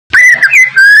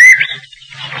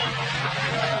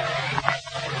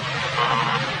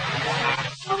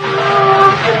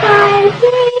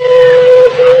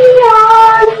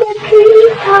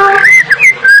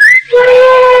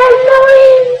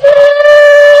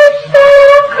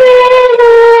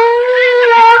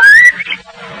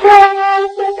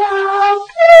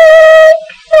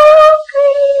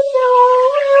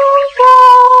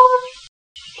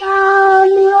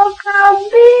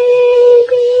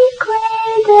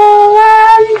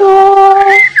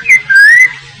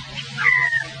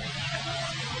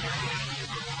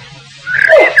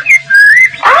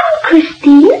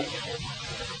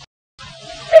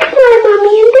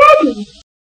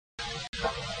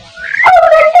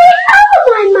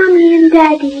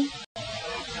Daddy.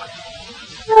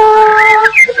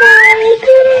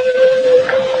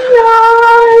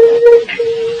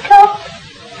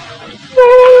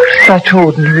 Such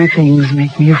ordinary things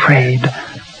make me afraid.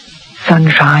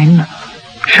 Sunshine,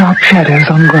 sharp shadows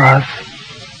on grass,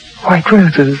 white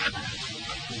roses,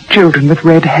 children with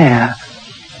red hair,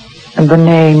 and the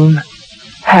name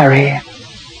Harry.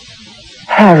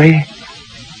 Harry.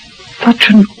 Such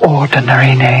an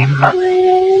ordinary name. When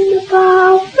the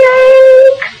bow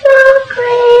breaks, the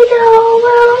cradle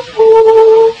will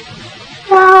fall.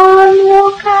 Down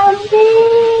will come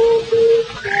baby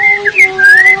cradle.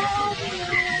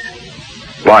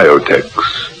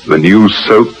 Biotex, the new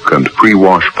soak and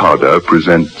pre-wash powder,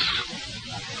 presents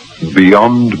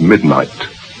Beyond Midnight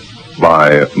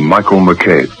by Michael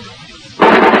McCabe.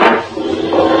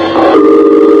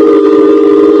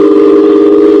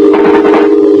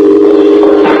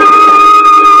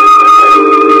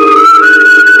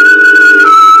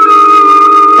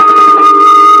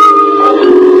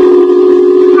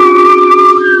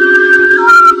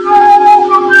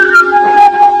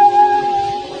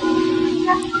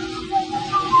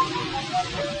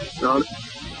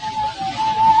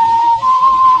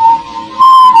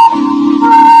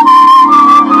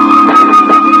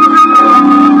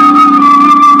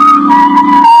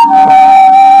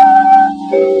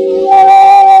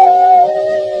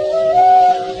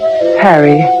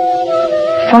 Harry.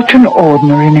 Such an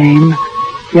ordinary name.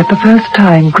 Yet the first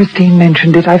time Christine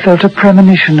mentioned it, I felt a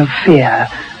premonition of fear.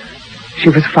 She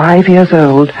was 5 years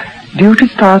old, due to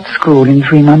start school in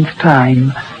 3 months'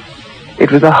 time.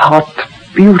 It was a hot,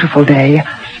 beautiful day,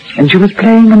 and she was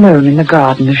playing alone in the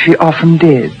garden as she often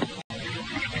did.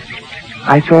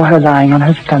 I saw her lying on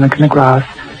her stomach in the grass,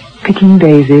 picking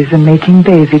daisies and making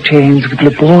daisy chains with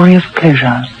laborious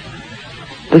pleasure.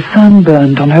 The sun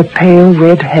burned on her pale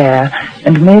red hair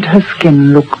and made her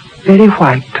skin look very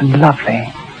white and lovely.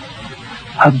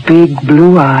 Her big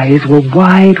blue eyes were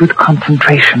wide with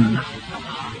concentration.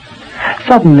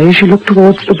 Suddenly she looked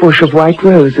towards the bush of white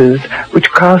roses,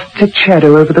 which cast its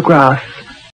shadow over the grass,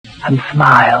 and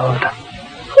smiled.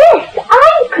 Yes,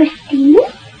 I'm Christine.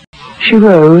 She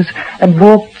rose and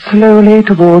walked slowly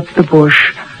towards the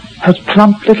bush, her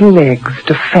plump little legs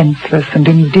defenseless and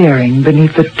endearing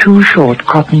beneath a too short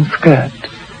cotton skirt.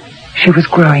 She was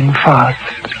growing fast.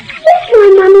 Yes, my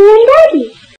Mummy and Daddy.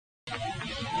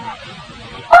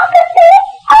 Oh, but they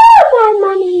are my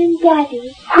Mummy and Daddy.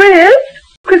 Chris?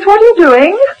 Chris, what are you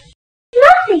doing?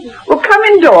 Nothing. Well, come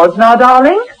indoors now,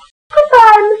 darling.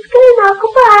 Goodbye, Miss Gay, now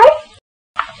goodbye.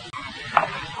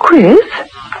 Chris?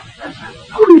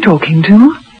 Who are you talking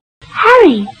to?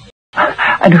 Harry.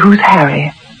 And who's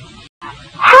Harry?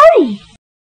 Harry.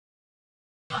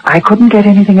 I couldn't get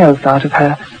anything else out of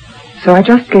her, so I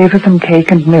just gave her some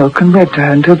cake and milk and read to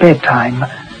her until bedtime.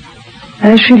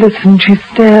 As she listened, she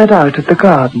stared out at the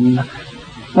garden.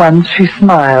 Once she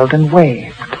smiled and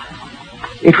waved.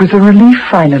 It was a relief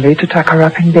finally to tuck her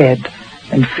up in bed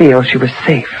and feel she was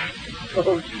safe.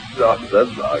 Oh, she's not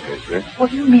that dark, I think.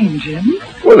 What do you mean, Jim?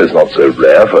 Well, it's not so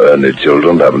rare for only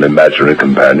children to have an imaginary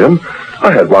companion.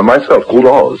 I had one myself called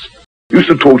Oz. Used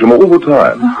to talk to him all the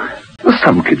time. Well,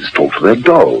 some kids talk to their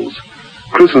dolls.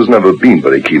 Chris has never been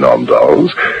very keen on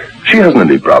dolls. She hasn't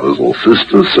any brothers or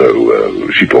sisters, so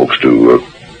she talks to...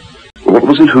 what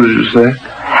was it? Who did you say?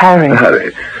 Harry.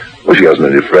 Harry. Well, she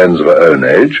hasn't any friends of her own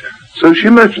age, so she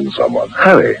mentioned someone.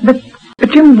 Harry. But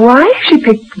Jim, why she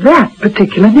picked that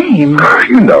particular name?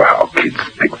 You know how kids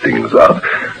pick things up.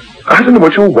 I don't know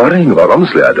what you're worrying about.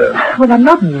 Honestly, I don't. Well, I'm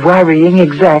not worrying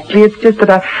exactly. It's just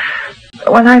that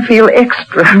when I feel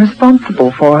extra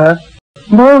responsible for her.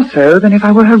 More so than if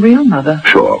I were her real mother.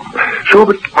 Sure,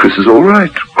 but Chris is all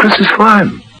right. Chris is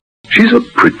fine. She's a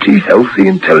pretty, healthy,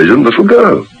 intelligent little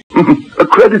girl. A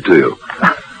credit to you.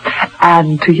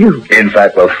 And to you. In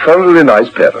fact, a thoroughly nice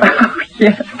parent. Oh,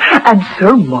 yes, and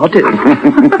so modest.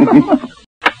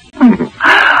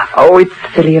 Oh, it's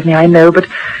silly of me, I know, but...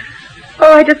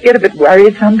 oh, I just get a bit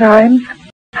worried sometimes.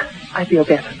 I feel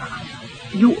better now.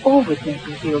 You always make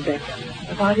me feel better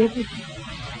about everything.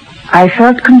 I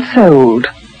felt consoled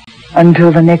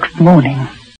until the next morning.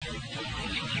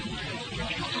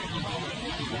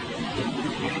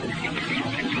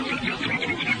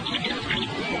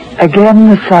 Again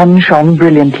the sun shone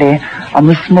brilliantly on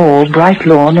the small, bright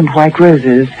lawn and white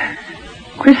roses.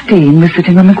 Christine was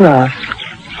sitting on the grass,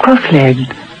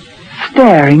 cross-legged,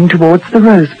 staring towards the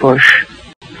rose bush,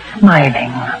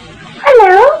 smiling.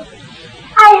 Hello.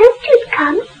 I hoped you'd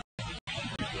come.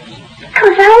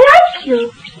 Because I like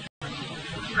you.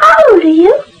 How old are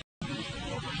you?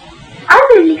 I'm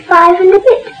only 5 and a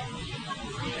bit.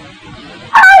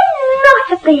 I'm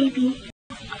not a baby.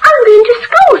 I'm going to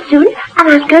And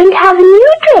I'm going to have a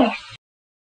new dress.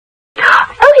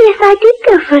 Oh yes, I did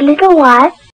go for a little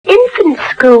while. Infant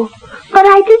school. But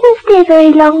I didn't stay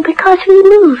very long because we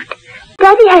moved.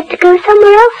 Daddy had to go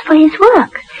somewhere else for his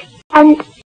work. And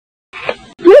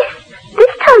yes,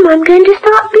 this time I'm going to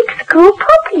start big school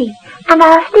properly. And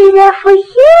I'll stay there for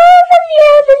years and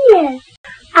years and years.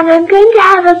 And I'm going to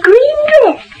have a green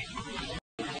dress.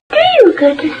 Do you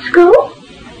go to school?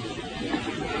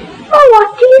 Or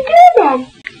what do you do then?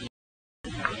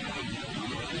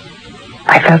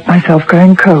 I felt myself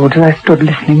growing cold as I stood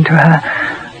listening to her.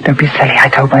 Don't be silly, I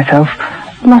told myself.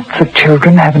 Lots of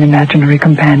children have an imaginary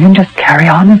companion. Just carry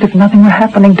on as if nothing were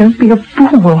happening. Don't be a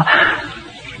fool.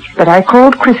 But I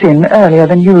called Chris in earlier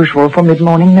than usual for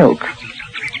mid-morning milk.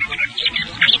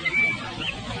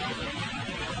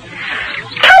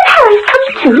 Can Harry come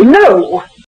too? No!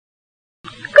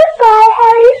 Goodbye,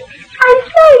 Harry. I'm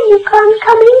sorry you can't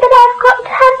come in, but I've got to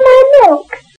have my milk.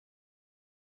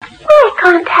 Why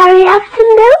can't Harry have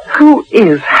some milk? Who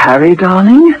is Harry,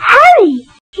 darling? Harry!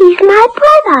 He's my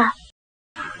brother.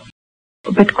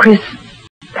 But, Chris,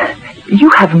 you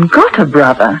haven't got a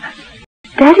brother.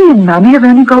 Daddy and Mummy have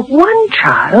only got one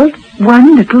child,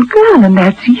 one little girl, and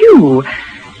that's you.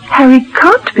 Harry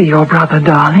can't be your brother,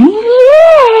 darling.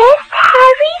 Yes,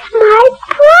 Harry's my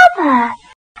brother.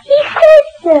 He says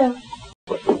so.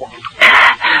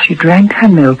 She drank her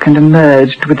milk and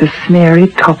emerged with a smeary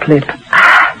top lip.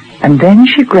 And then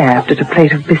she grabbed at a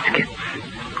plate of biscuits.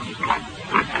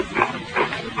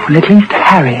 Well, at least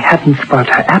Harry hadn't spoiled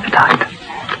her appetite.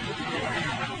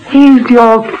 He's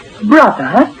your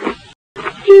brother?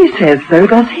 He says so,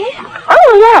 does he?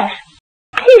 Oh, yes.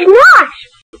 He's nice.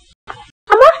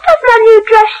 I must have my new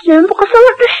dress soon because I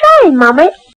want to show him, Mummy.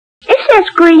 It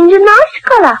says green's a nice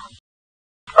colour.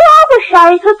 Oh, I wish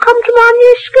Harry could come to my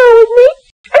new school with me.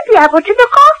 He'd be able to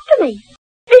look after me.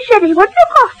 He said he would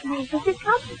look after me because it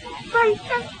comes very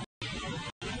soon.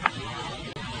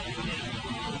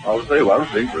 I'll say one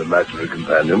thing for imaginary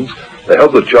companions. They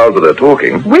help the child with their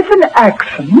talking. With an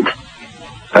accent.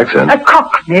 Accent? A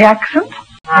Cockney accent.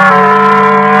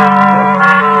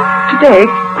 Today,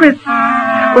 Chris,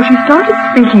 well, she started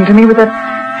speaking to me with a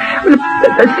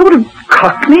sort of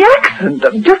Cockney accent,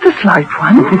 just a slight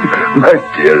one. My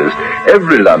dearest,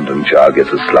 every London child gets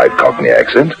a slight Cockney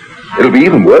accent. It'll be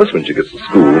even worse when she gets to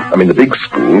school. I mean, the big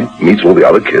school, meets all the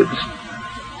other kids.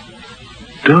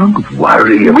 Don't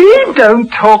worry. We don't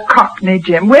talk Cockney,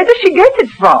 Jim. Where does she get it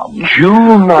from?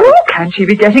 June. Who can she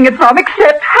be getting it from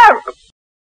except Harry?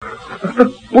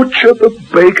 The butcher, the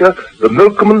baker, the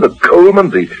milkman, the coalman,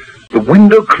 the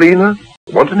window cleaner.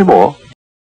 Want any more?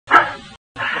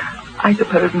 I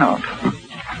suppose not.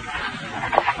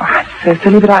 Oh, it's so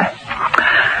silly, but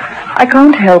I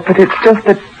can't help it. It's just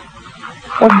that,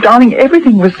 well, darling,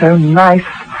 everything was so nice,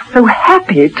 so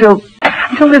happy till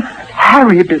this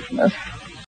Harry business.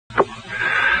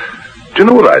 Do you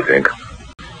know what I think?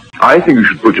 I think you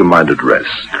should put your mind at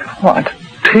rest. What?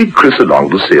 Take Chris along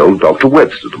to see old Dr.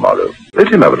 Webster tomorrow.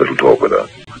 Let him have a little talk with her.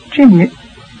 Jim, do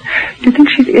you think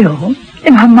she's ill?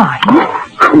 In her mind?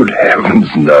 Oh, good heavens,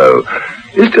 no.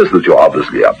 It's just that you're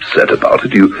obviously upset about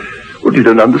it. You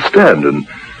don't understand, and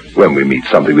when we meet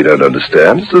something we don't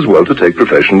understand, it's as well to take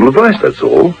professional advice, that's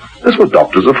all. That's what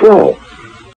doctors are for.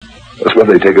 That's what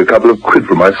they take a couple of quid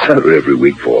from my salary every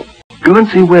week for. Go and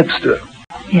see Webster.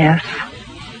 Yes,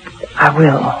 I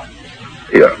will.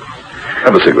 Here,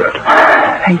 have a cigarette.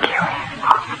 Thank you.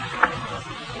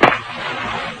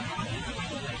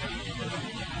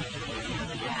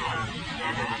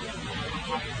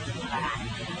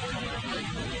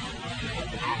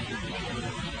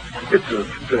 It's a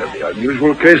fairly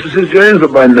unusual case, Mrs. James,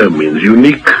 but by no means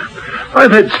unique.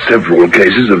 I've had several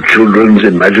cases of children's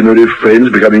imaginary friends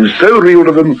becoming so real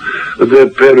to them that their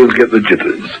parents get the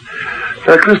jitters.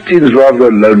 Now, Christine's rather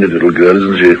a lonely little girl,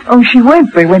 isn't she? Oh, she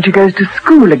won't be when she goes to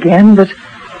school again, but,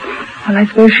 well, I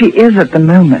suppose she is at the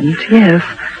moment, yes.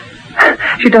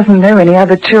 She doesn't know any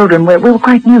other children. We were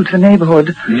quite new to the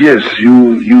neighborhood. Yes,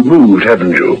 you moved,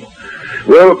 haven't you?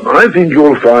 Well, I think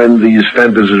you'll find these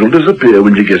fantasies will disappear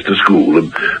when she gets to school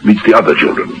and meets the other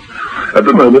children. At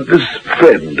the moment, this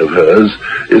friend of hers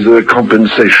is a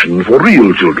compensation for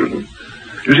real children.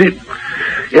 You see,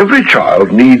 every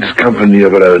child needs company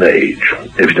of her own age.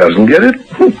 If she doesn't get it,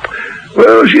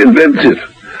 well, she invents it.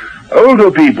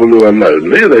 Older people who are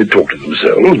lonely, they talk to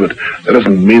themselves, but that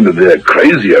doesn't mean that they're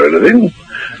crazy or anything.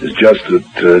 It's just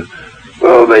that,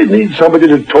 well, they need somebody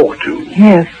to talk to.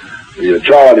 Yes. The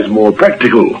child is more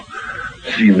practical.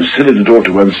 Seems silly to talk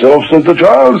to oneself, says the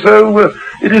child, so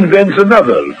it invents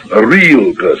another, a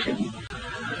real person.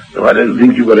 No, I don't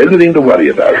think you've got anything to worry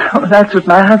about. Oh, that's what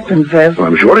my husband says. Well,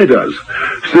 I'm sure he does.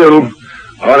 Still,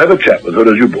 I'll have a chat with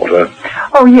her as you brought her.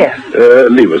 Oh, yes.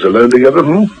 Leave us alone together,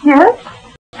 Yes?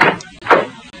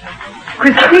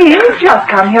 Christine, just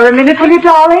come here a minute, will you,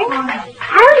 darling?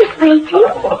 Harry's waiting.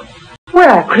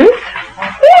 Where, Chris?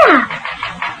 Yeah.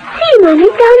 See, Mummy,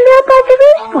 down there by the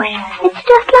rose bush. It's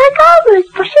just like our rose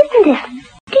bush, isn't it?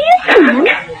 Do you see him?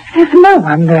 There's no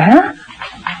one there.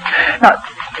 Now,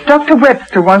 Dr.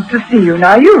 Webster wants to see you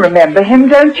now. You remember him,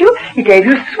 don't you? He gave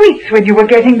you sweets when you were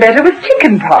getting better with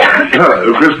chicken pox.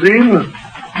 Hello, Christine.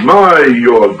 My,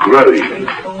 you're growing.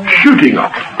 Shooting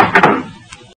up.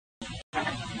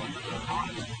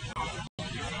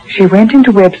 She went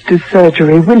into Webster's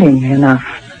surgery willingly enough.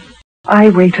 I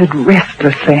waited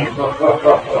restlessly.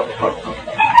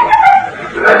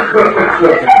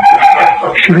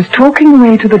 She was talking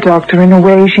away to the doctor in a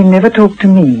way she never talked to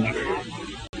me.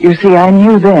 You see, I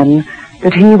knew then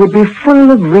that he would be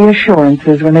full of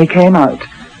reassurances when they came out.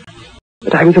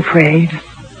 But I was afraid,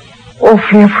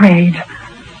 awfully afraid.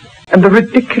 And the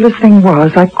ridiculous thing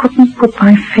was, I couldn't put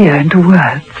my fear into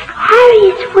words. Harry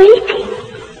is waiting.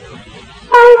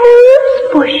 By the rose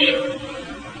bush.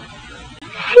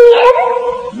 See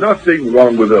him? Nothing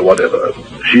wrong with her whatever.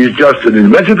 She's just an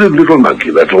imaginative little monkey,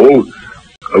 that's all.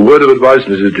 A word of advice,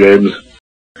 Mrs. James.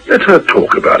 Let her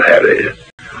talk about Harry.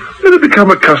 Let her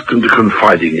become accustomed to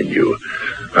confiding in you.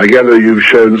 I gather you've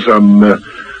shown some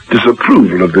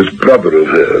disapproval of this brother of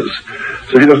hers,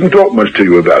 so he doesn't talk much to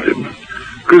you about him.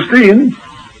 Christine?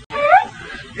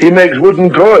 He makes wooden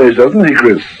toys, doesn't he,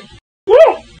 Chris?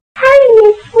 Yes, Harry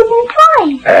makes wooden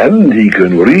toys. And he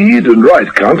can read and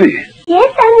write, can't he?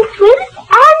 Yes, and swim,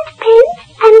 and paint,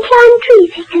 and climb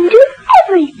trees. He can do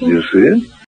everything. You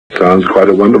see? Sounds quite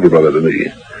a wonderful brother to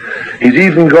me. He's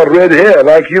even got red hair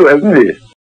like you, hasn't he?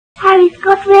 Harry's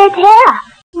got red hair.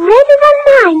 Redder than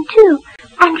mine, too.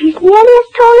 And he's nearly as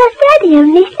tall as Daddy,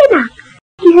 only thinner.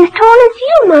 He's as tall as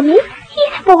you, Mummy.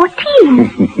 He's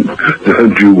 14.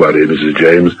 Don't you worry, Mrs.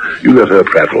 James. You let her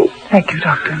prattle. Thank you,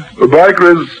 Doctor. Goodbye,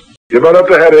 Chris. Give on up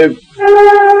to Harry.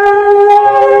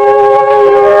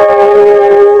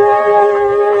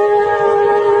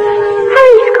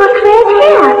 Harry's got red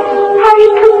hair. Harry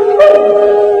can swim.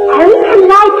 Harry can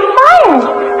light fires.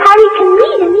 Harry can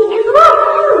read and he can write,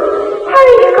 too.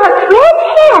 Harry's got red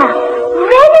hair.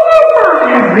 Redder than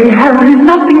mine. Harry,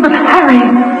 nothing but Harry.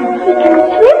 He can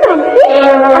swim and fish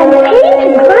and paint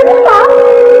and run fast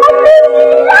and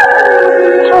make lovely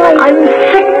toys. I'm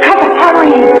sick of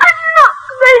Harry. I'm not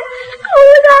going to school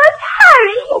without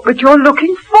Harry. Oh, but you're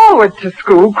looking forward to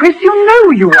school, Chris. You know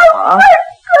you are. I won't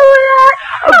go without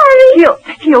Harry.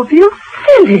 He'll feel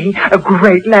silly. A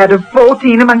great lad of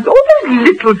 14 amongst all those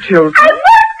little children. I won't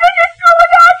go to school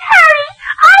without Harry.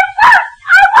 I won't.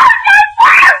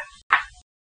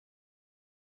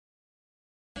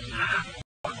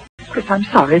 Chris, I'm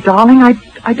sorry, darling.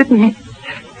 I didn't mean...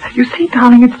 You see,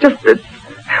 darling, it's just that...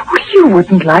 Well, you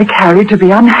wouldn't like Harry to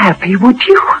be unhappy, would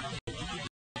you?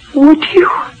 Would you?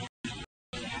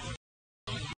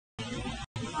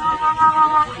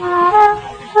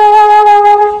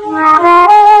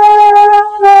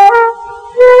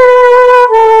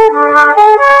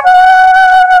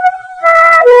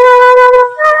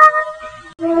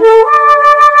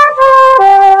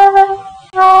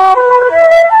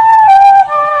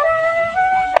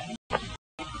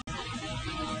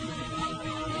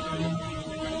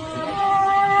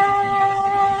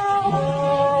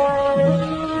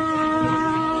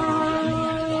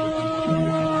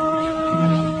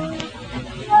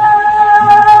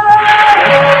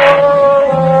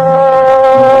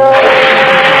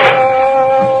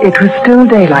 It was still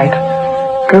daylight,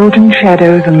 golden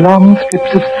shadows and long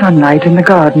strips of sunlight in the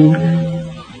garden.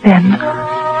 Then,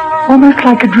 almost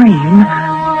like a dream,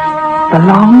 the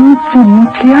long, thin,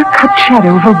 clear-cut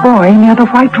shadow of a boy near the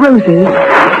white roses.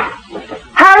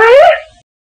 Harry!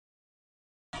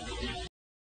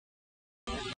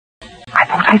 I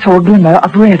thought I saw a glimmer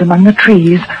of red among the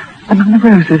trees, among the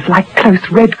roses, like close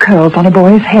red curls on a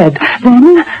boy's head.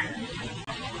 Then,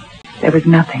 there was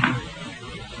nothing.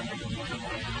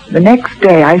 The next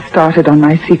day I started on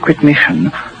my secret mission.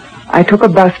 I took a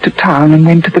bus to town and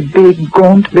went to the big,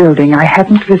 gaunt building I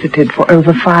hadn't visited for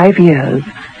over 5 years.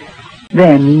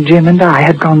 Then Jim and I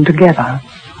had gone together.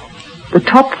 The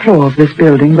top floor of this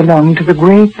building belonged to the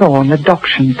Greythorn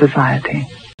Adoption Society.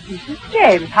 Mrs.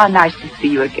 James, how nice to see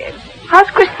you again. How's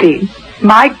Christine?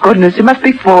 My goodness, it must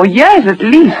be 4 years at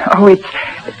least. Oh, it's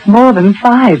more than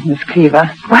 5, Miss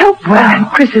Cleaver. Well,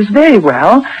 Chris is very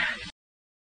well.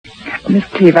 Miss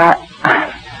Cleaver,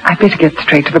 I'd better get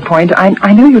straight to the point.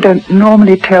 I know you don't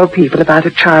normally tell people about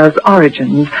a child's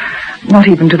origins, not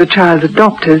even to the child's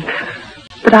adopters,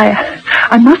 but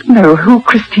I must know who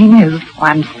Christine is. Oh,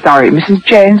 I'm sorry, Mrs.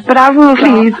 James, but I will...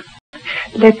 Please,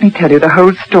 let me tell you the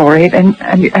whole story, and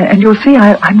you'll see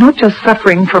I'm not just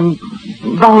suffering from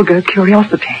vulgar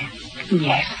curiosity.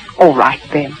 Yes, all right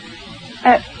then.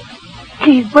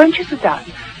 Please, won't you sit down?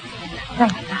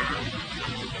 Thank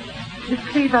you. Miss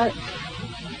Cleaver...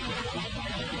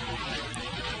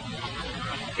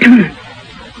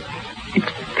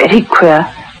 It's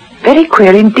very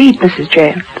queer indeed, Mrs.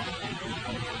 James.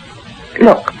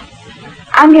 Look,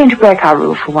 I'm going to break our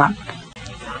rule for once.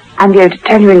 I'm going to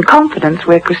tell you in confidence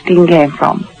where Christine came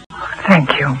from.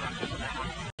 Thank you.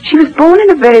 She was born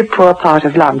in a very poor part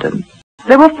of London.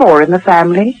 There were 4 in the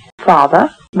family: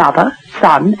 father, mother,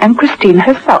 son, and Christine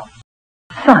herself.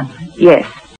 Son? Yes.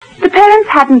 The parents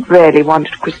hadn't really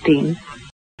wanted Christine.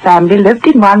 Family lived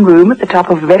in one room at the top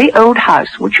of a very old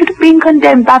house, which should have been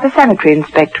condemned by the sanitary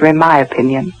inspector, in my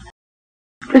opinion.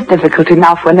 It was difficult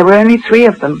enough when there were only 3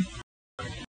 of them.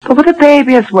 But with a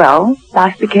baby as well,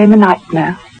 life became a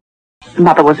nightmare. The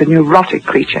mother was a neurotic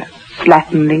creature,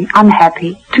 slatternly,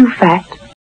 unhappy, too fat.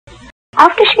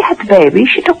 After she had the baby,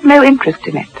 she took no interest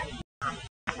in it.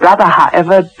 Brother,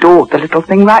 however, adored the little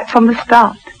thing right from the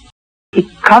start. He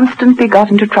constantly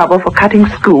got into trouble for cutting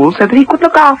school so that he could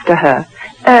look after her.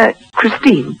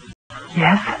 Christine.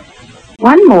 Yes?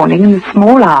 One morning in the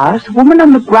small hours, a woman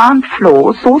on the ground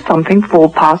floor saw something fall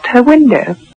past her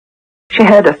window. She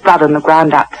heard a thud on the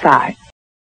ground outside.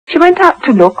 She went out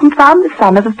to look and found the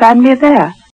son of the family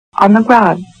there, on the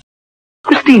ground.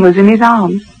 Christine was in his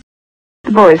arms.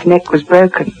 The boy's neck was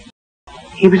broken.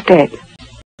 He was dead.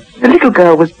 The little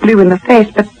girl was blue in the face,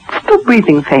 but still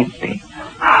breathing faintly.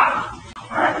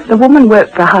 The woman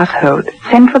worked the household,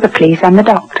 sent for the police and the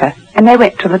doctor, and they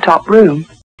went to the top room.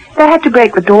 They had to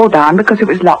break the door down because it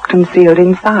was locked and sealed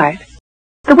inside.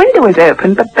 The window was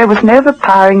open, but there was an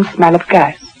overpowering smell of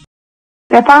gas.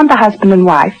 They found the husband and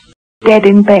wife dead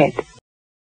in bed.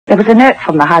 There was a note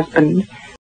from the husband.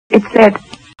 It said,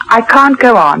 "I can't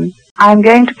go on. I'm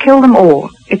going to kill them all.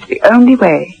 It's the only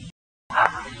way."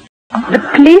 The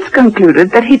police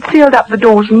concluded that he'd sealed up the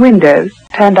doors and windows,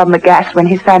 turned on the gas when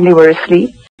his family were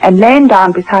asleep, and lain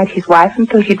down beside his wife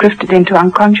until he drifted into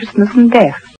unconsciousness and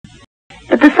death.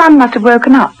 But the son must have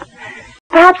woken up.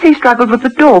 Perhaps he struggled with the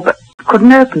door, but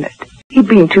couldn't open it. He'd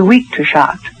been too weak to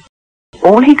shout.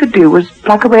 All he could do was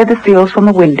pluck away the seals from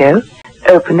the window,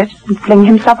 open it, and fling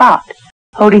himself out,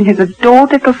 holding his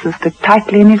adored little sister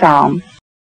tightly in his arms.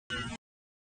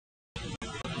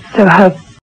 So her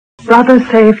brother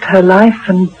saved her life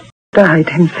and died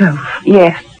himself?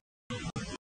 Yes.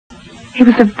 He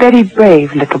was a very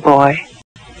brave little boy.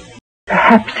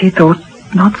 Perhaps he thought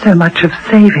not so much of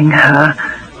saving her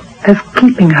as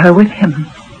keeping her with him.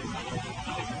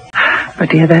 Oh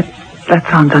dear, that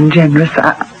sounds ungenerous.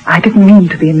 I didn't mean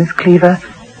to be, Miss Cleaver.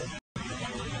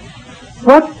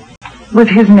 What was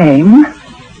his name,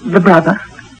 the brother?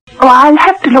 Oh, I'll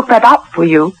have to look that up for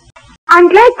you. I'm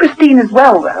glad Christine is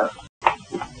well, though.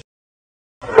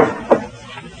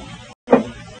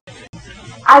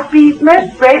 I'd be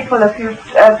most grateful if you'd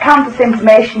count this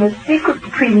information as secret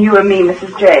between you and me,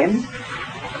 Mrs. James.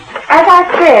 As I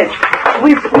said,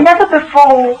 we've never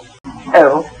before...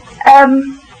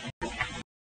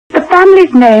 the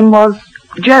family's name was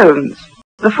Jones.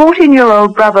 The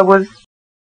 14-year-old brother was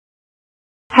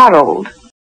Harold.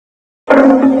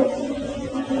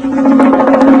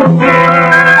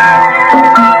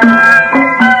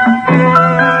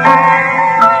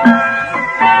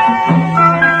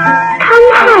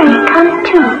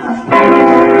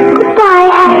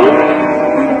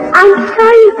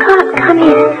 Can't come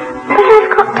in, but I've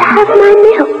got to have my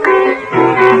milk.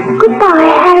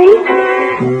 Goodbye, Harry.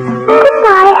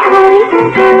 Goodbye, Harry.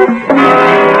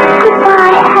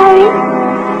 Goodbye, Harry.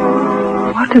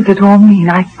 What does it all mean?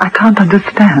 I can't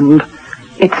understand.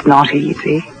 It's not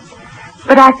easy.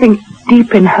 But I think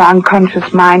deep in her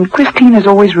unconscious mind, Christine has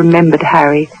always remembered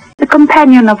Harry, the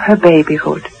companion of her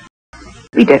babyhood.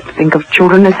 We don't think of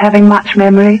children as having much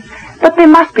memory, but there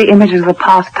must be images of the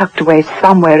past tucked away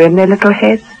somewhere in their little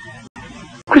heads.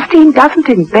 Christine doesn't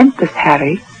invent this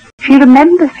Harry. She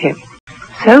remembers him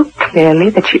so clearly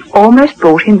that she almost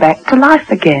brought him back to life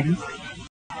again.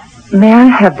 May I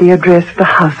have the address of the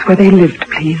house where they lived,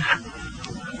 please?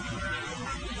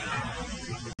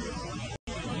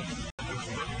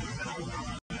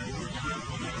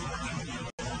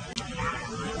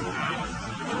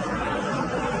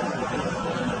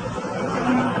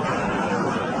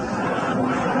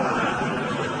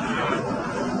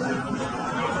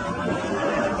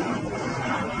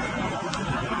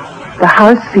 The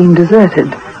house seemed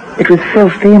deserted. It was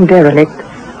filthy and derelict.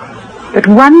 But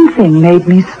one thing made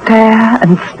me stare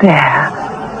and stare.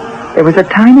 There was a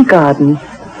tiny garden.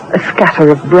 A scatter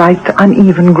of bright,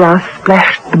 uneven grass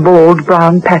splashed the bald,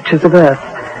 brown patches of earth.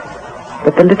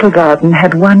 But the little garden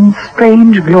had one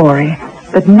strange glory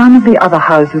that none of the other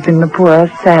houses in the poor,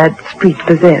 sad street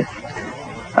possessed.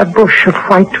 A bush of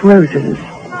white roses.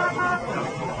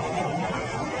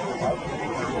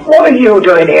 What are you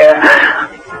doing here?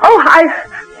 Oh,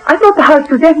 I thought the house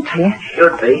was empty.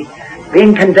 Should be.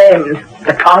 Been condemned.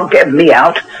 They can't get me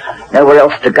out. Nowhere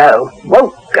else to go.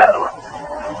 Won't go.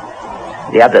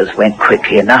 The others went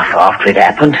quickly enough after it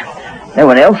happened. No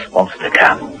one else wants to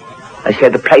come. They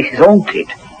said the place is haunted.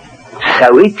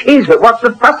 So it is, but what's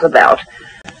the fuss about?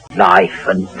 Life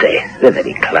and death, they're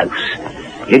very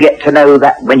close. You get to know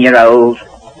that when you're old.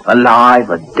 Alive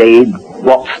or dead,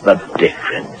 what's the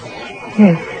difference?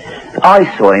 Yes.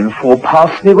 I saw him fall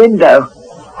past the window.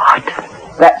 What?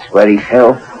 That's where he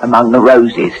fell, among the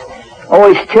roses.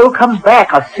 Oh, he still comes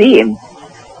back, I see him.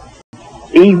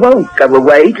 He won't go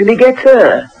away till he gets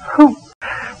her. Who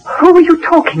are you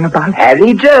talking about?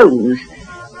 Harry Jones.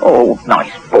 Oh,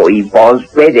 nice boy he was,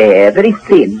 red hair, very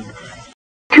thin.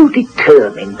 Too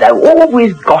determined, though,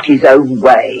 always got his own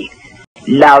way.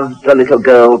 Loved the little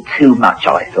girl too much,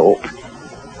 I thought.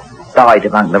 Died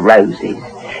among the roses.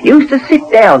 Used to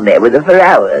sit down there with her for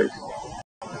hours.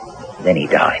 Then he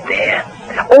died there.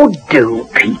 Or do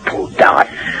people die?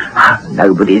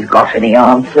 Nobody's got any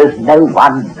answers. No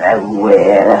one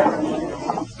nowhere.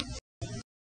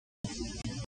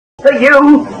 For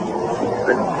you,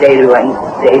 the dead who ain't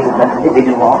dead and the living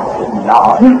who aren't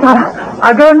alive. Yes,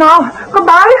 I'll go now.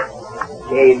 Goodbye.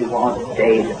 Dead who aren't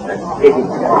dead and the living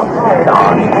who aren't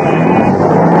alive.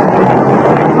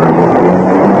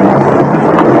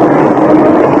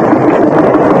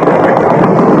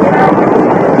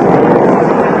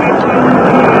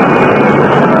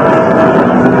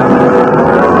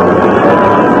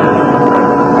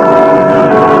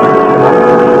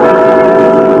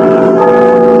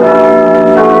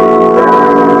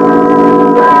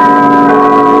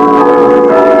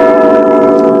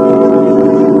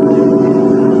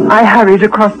 I hurried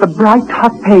across the bright,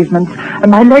 hot pavements, and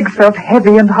my legs felt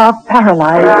heavy and half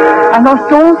paralyzed. I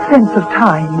lost all sense of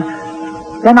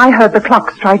time. Then I heard the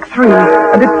clock strike 3,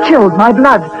 and it chilled my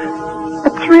blood.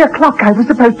 At 3 o'clock I was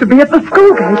supposed to be at the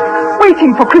school gate,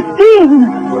 waiting for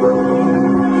Christine.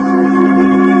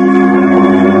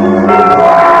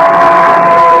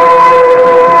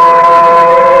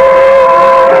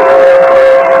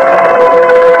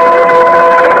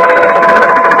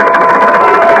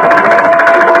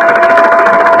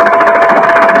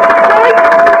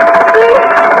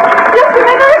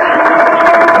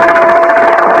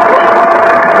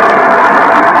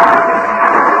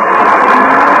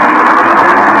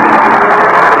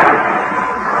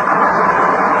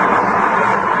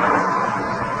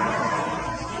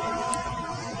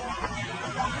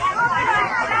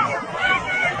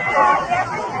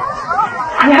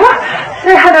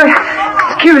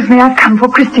 Excuse me, I've come for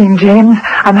Christine James.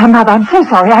 I'm her mother. I'm so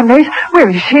sorry I'm late. Where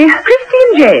is she?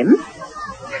 Christine James?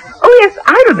 Oh, yes,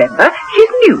 I remember. She's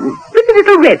new. With the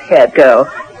little red-haired girl.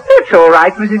 That's all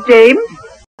right, Mrs. James.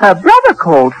 Her brother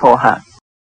called for her.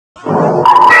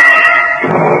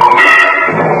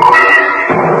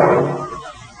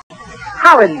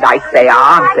 How alike they are,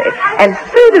 aren't they? And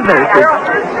so devoted.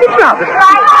 It's rather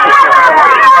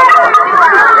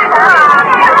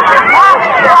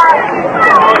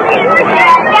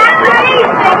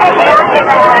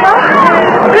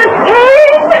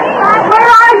Christine! Where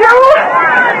are you?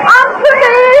 Answer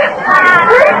me!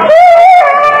 Christine!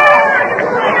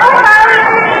 Oh, Harry!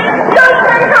 Don't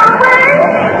take her away!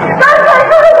 Don't take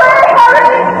her away, Harry!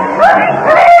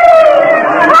 Christine!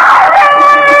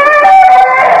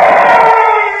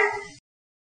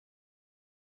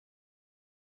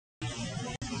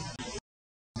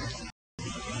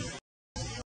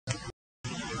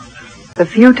 The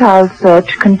futile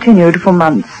search continued for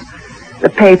months. The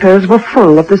papers were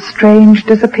full of the strange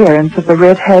disappearance of the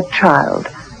red-haired child.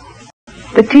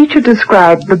 The teacher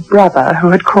described the brother who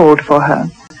had called for her.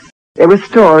 There were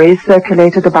stories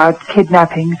circulated about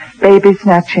kidnapping, baby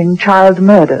snatching, child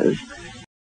murders.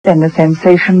 Then the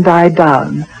sensation died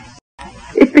down.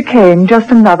 It became just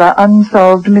another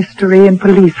unsolved mystery in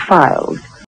police files.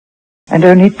 And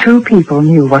only 2 people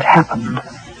knew what happened.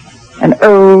 An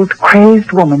old,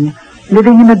 crazed woman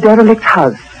living in a derelict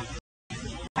house,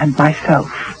 and myself.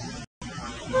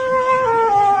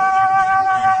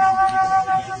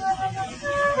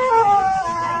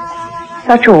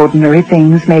 Such ordinary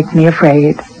things make me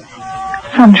afraid.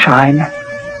 Sunshine,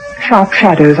 sharp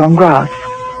shadows on grass,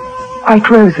 white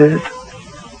roses,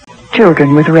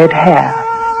 children with red hair,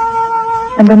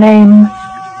 and the name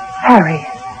Harry.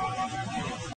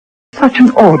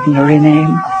 ordinary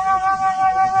name.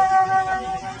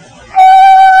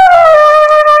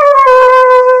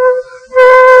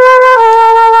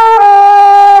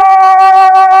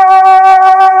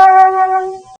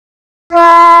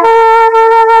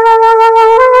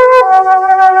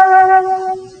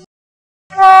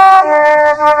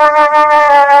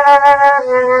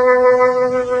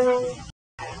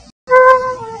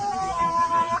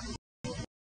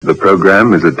 The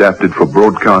program is adapted for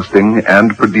broadcasting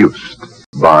and produced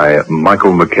by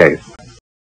Michael McCabe.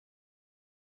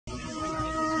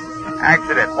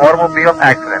 Accident, automobile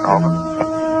accident,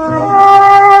 over.